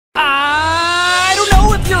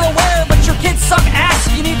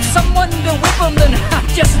them, then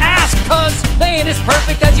just ask, cause they ain't as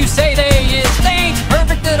perfect as you say they is. They ain't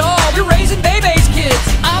perfect at all, you're raising babies, kids.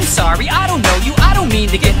 I'm sorry, I don't know you, I don't mean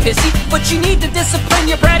to get pissy, but you need to discipline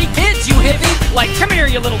your bratty kids, you hippie. Like, come here,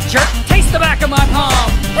 you little jerk, taste the back of my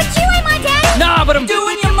palm. But you ain't my daddy! Nah, but I'm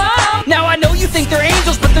doing your mom! Now I know you think they're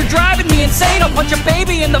angels, but they're driving me insane. I'll punch a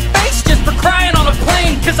baby in the face just for crying on a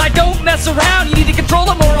plane. Cause I don't mess around, you need to control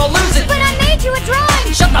them or I'll lose it. But I made you a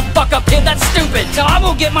drawing! Shut the fuck up, kid, that's stupid. Now I'm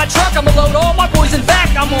gonna get my truck, I'm gonna load all my boys in back.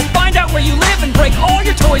 I'm gonna find out where you live and break all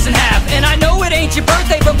your toys in half. And I know it ain't your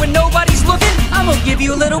birthday, but when nobody's looking, I'm gonna give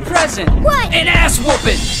you a little present. What? An ass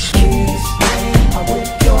whooping. Keys, I whip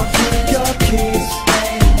your keys.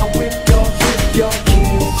 I whip your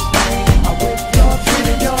keys. I whip your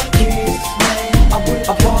keys.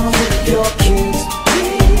 I wanna whip your keys.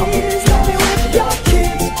 I whip your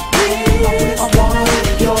keys. I wanna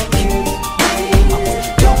whip your keys. I whip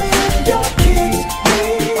your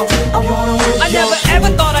keys. I wanna whip your keys. I never ever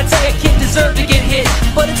thought I'd say a kid deserved to get hit,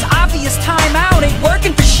 but it's obvious time out ain't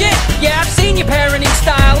working for shit. Yeah, I've seen your parenting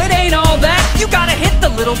style, it ain't all that. You gotta hit the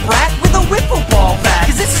little brat with a wiffle ball bat.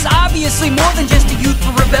 Cause this is obviously more than just a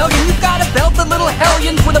youthful rebellion. You gotta belt the little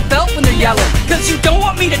hellions with a belt when they're yelling. Cause you don't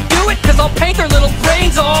want me to do it, cause I'll paint their little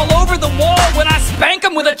brains all over the wall when I spank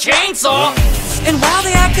them with a chainsaw. And while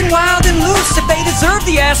they acting wild and loose, if they deserve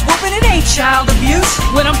the ass whooping, it ain't child abuse.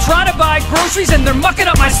 When I'm trying to buy groceries and they're mucking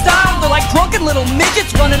up my style, they're like drunken little midgets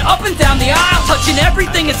running up and down the aisle, touching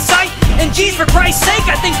everything in sight. And geez, for Christ's sake,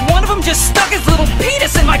 I think one of them just stuck his little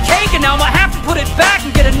penis in my cake, and now I'm gonna have to put it back and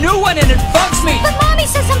get a new one, and it bugs me. But Mommy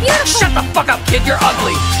says I'm beautiful! Shut the fuck up, kid, you're ugly.